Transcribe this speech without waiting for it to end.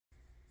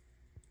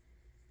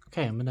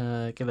Okay, I'm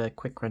gonna give a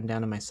quick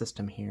rundown of my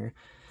system here.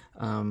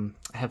 I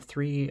have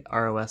 3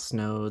 ROS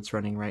nodes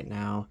running right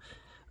now.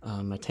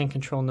 A tank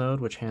control node,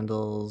 which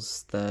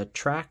handles the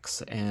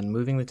tracks and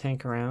moving the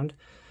tank around.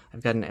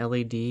 I've got an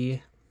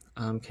LED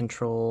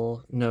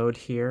control node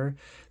here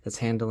that's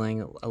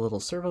handling a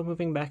little servo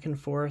moving back and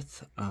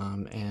forth,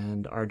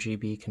 and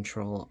RGB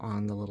control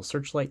on the little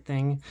searchlight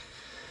thing.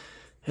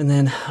 And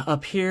then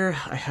up here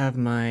I have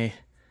my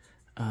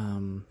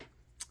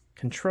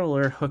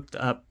controller hooked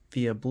up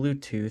via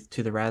Bluetooth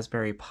to the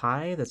Raspberry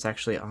Pi that's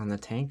actually on the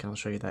tank. I'll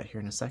show you that here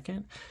in a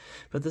second.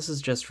 But this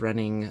is just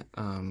running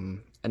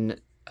a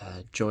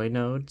Joy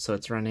node, so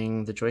it's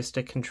running the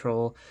joystick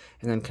control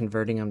and then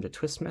converting them to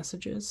twist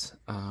messages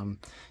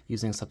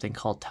using something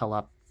called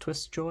Telop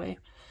Twist Joy.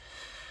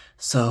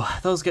 So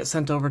those get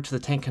sent over to the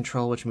tank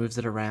control, which moves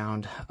it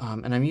around,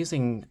 and I'm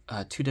using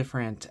 2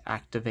 different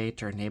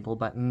activate or enable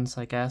buttons,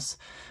 I guess.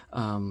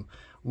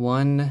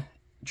 One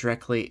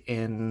directly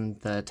in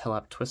the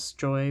Telop Twist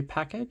Joy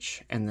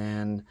package, and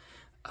then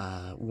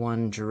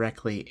one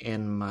directly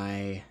in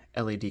my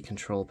LED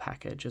control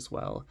package as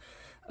well.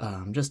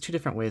 Just 2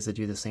 different ways to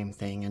do the same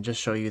thing, and just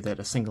show you that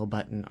a single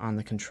button on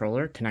the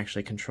controller can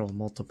actually control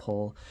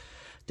multiple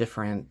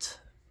different,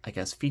 I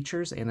guess,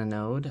 features in a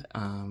node,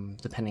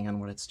 depending on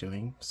what it's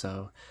doing.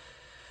 So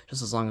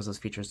just as long as those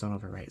features don't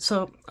overwrite.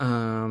 So,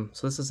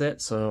 so this is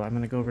it. So I'm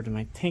gonna go over to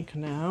my tank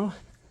now.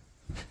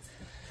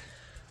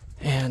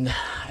 And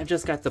I've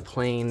just got the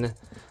plain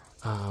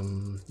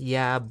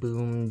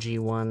Yahboom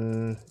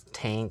G1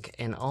 tank,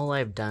 and all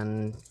I've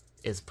done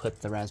is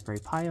put the Raspberry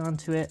Pi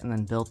onto it and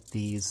then built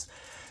these.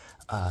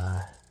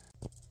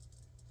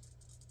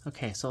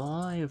 Okay, so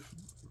all I've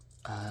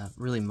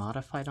really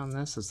modified on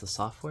this is the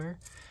software.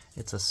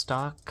 It's a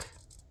stock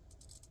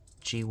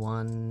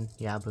G1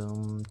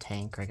 Yahboom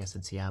tank, or I guess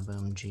it's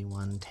Yahboom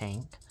G1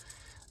 tank.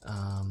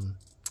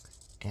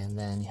 And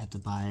then you have to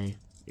buy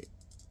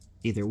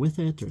either with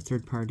it or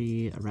third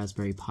party a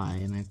Raspberry Pi,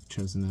 and I've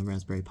chosen a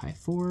Raspberry Pi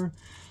 4,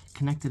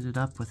 connected it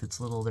up with its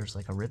little, there's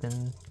like a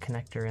ribbon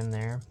connector in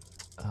there,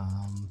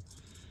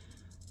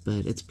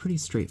 but it's pretty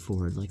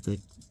straightforward. Like the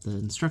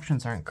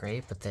instructions aren't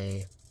great, but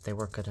they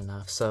work good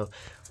enough. So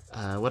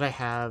what I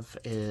have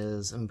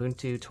is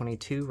Ubuntu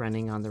 22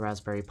 running on the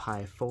Raspberry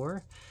Pi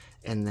 4,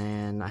 and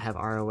then I have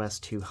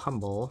ROS2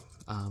 Humble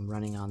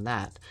running on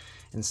that.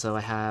 And so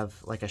I have,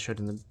 like I showed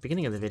in the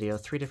beginning of the video,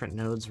 3 different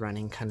nodes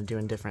running, kind of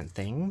doing different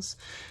things.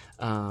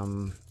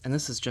 And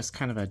this is just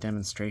kind of a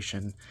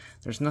demonstration.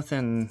 There's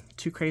nothing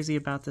too crazy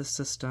about this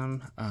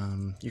system.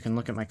 You can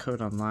look at my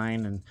code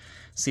online and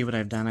see what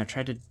I've done. I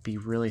tried to be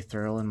really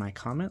thorough in my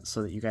comments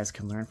so that you guys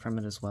can learn from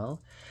it as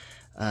well.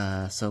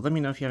 So let me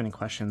know if you have any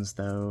questions,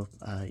 though.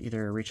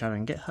 Either reach out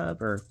on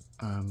GitHub or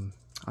on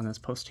this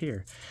post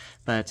here.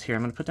 But here,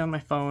 I'm going to put down my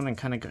phone and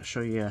kind of show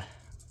you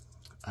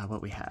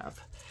what we have.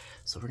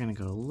 So we're going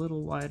to go a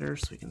little wider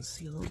so we can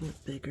see a little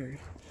bit bigger.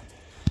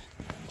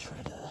 Try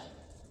to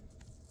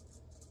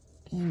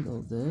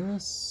angle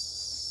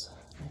this.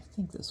 I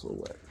think this will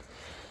work.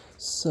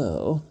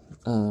 So,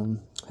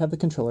 have the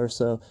controller.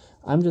 So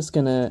I'm just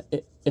going to,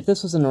 if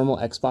this was a normal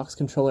Xbox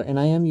controller, and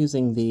I am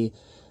using the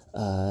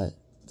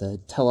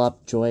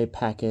Telop Joy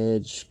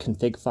package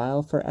config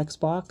file for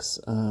Xbox,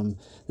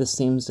 this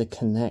seems to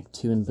connect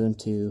to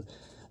Ubuntu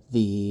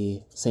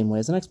the same way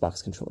as an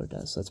Xbox controller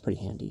does, so that's pretty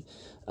handy.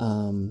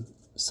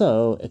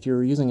 So if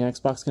you're using an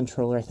Xbox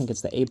controller, I think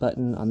it's the A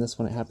button. On this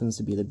one it happens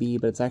to be the B,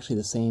 but it's actually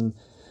the same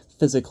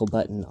physical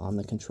button on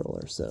the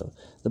controller, so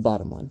the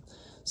bottom one.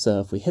 So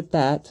if we hit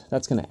that,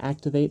 that's going to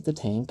activate the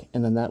tank,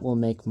 and then that will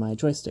make my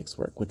joysticks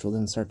work, which will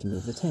then start to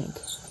move the tank.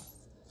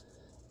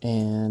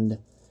 And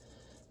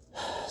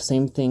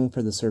same thing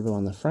for the servo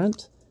on the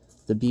front.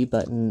 The B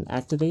button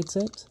activates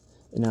it,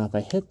 and now if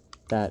I hit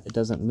that, it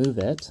doesn't move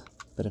it.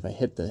 But if I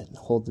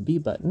hold the B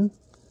button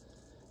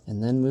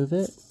and then move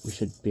it, we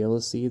should be able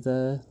to see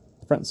the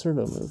front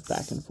servo move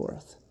back and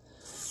forth.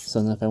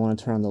 So then if I want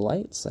to turn on the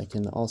lights, I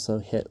can also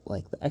hit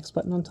like the X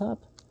button on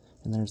top,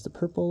 and there's the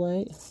purple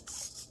light,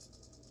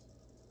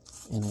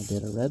 and I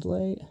did a red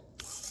light,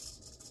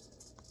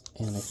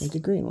 and I think a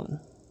green one.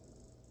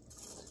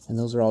 And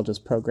those are all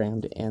just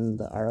programmed in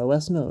the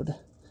ROS node.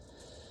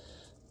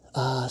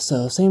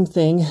 So same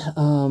thing.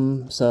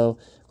 So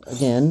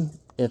again,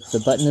 if the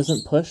button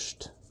isn't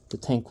pushed, the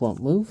tank won't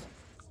move.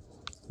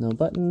 No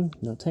button,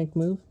 no tank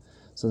move.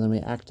 So then we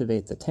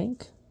activate the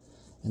tank,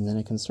 and then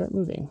it can start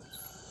moving.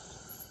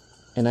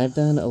 And I've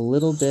done a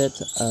little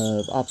bit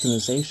of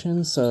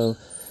optimization, so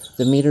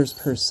the meters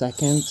per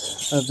second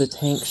of the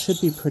tank should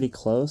be pretty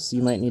close.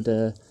 You might need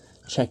to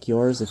check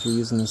yours if you're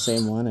using the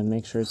same one and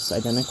make sure it's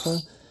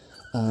identical.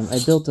 I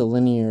built a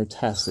linear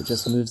test that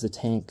just moves the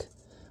tank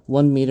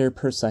 1 meter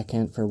per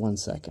second for 1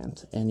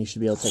 second. And you should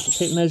be able to take a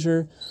tape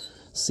measure,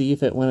 see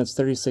if when it's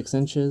 36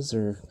 inches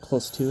or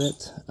close to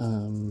it,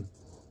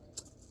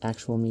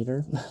 actual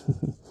meter,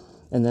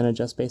 and then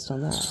adjust based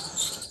on that.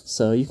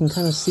 So you can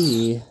kind of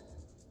see,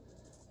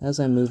 as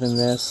I'm moving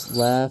this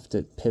left,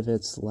 it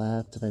pivots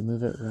left. If I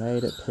move it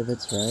right, it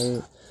pivots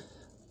right.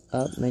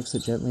 up makes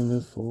it gently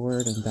move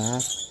forward and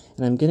back.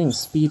 And I'm getting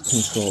speed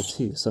control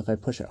too. So if I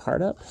push it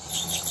hard up,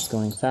 it's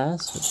going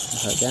fast. If I push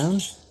it hard down,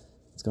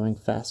 it's going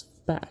fast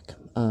back.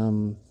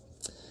 And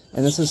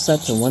this is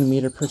set to 1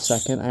 meter per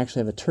second. I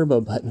actually have a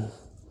turbo button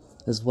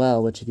as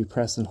well, which if you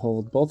press and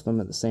hold both of them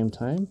at the same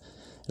time,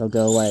 it'll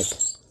go like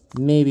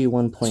maybe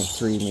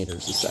 1.3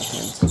 meters a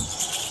second.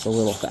 It's a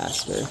little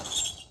faster.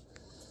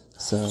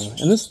 So,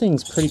 and this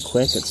thing's pretty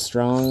quick. It's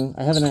strong.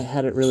 I haven't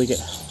had it really get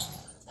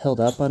held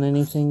up on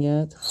anything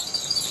yet.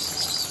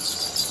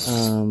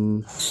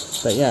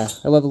 But yeah,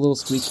 I love a little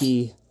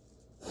squeaky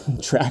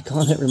track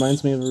on it.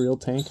 Reminds me of a real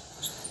tank.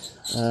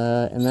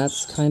 And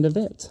that's kind of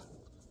it.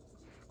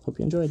 Hope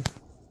you enjoyed.